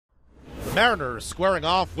Mariners squaring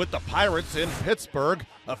off with the Pirates in Pittsburgh.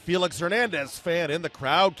 A Felix Hernandez fan in the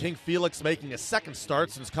crowd. King Felix making his second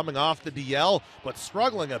start since coming off the DL, but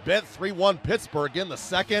struggling a bit. 3-1 Pittsburgh in the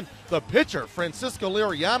second. The pitcher, Francisco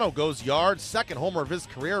Liriano, goes yard. Second homer of his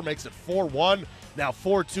career, makes it 4-1. Now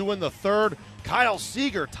 4-2 in the third. Kyle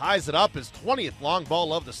Seager ties it up, his 20th long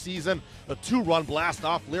ball of the season. A 2-run blast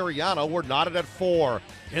off Liriano. We're knotted at 4.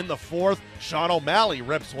 In the fourth, Sean O'Malley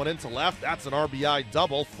rips one into left. That's an RBI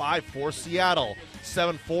double, 5-4 Seattle.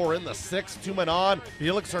 7-4 in the sixth, 2 men on.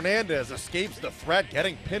 Felix Hernandez escapes the threat,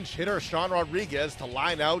 getting pinch hitter Sean Rodriguez to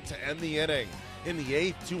line out to end the inning. In the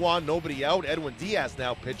eighth, 2 on, nobody out. Edwin Diaz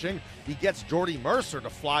now pitching. He gets Jordy Mercer to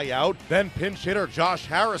fly out. Then pinch hitter Josh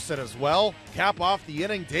Harrison as well. Cap off the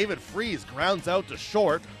inning, David Freese grounds out to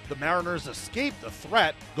short. The Mariners escape the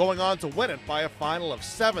threat, going on to win it by a final of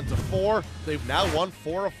 7-4. They've now won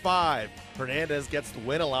 4 of 5. Hernandez gets the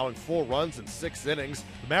win, allowing 4 runs in 6 innings.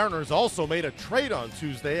 The Mariners also made a trade on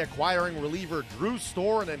Tuesday, acquiring reliever Drew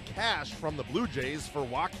Storen and cash from the Blue Jays for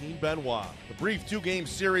Joaquin Benoit. The brief 2-game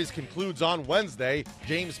series concludes on Wednesday.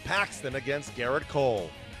 James Paxton against Garrett Cole.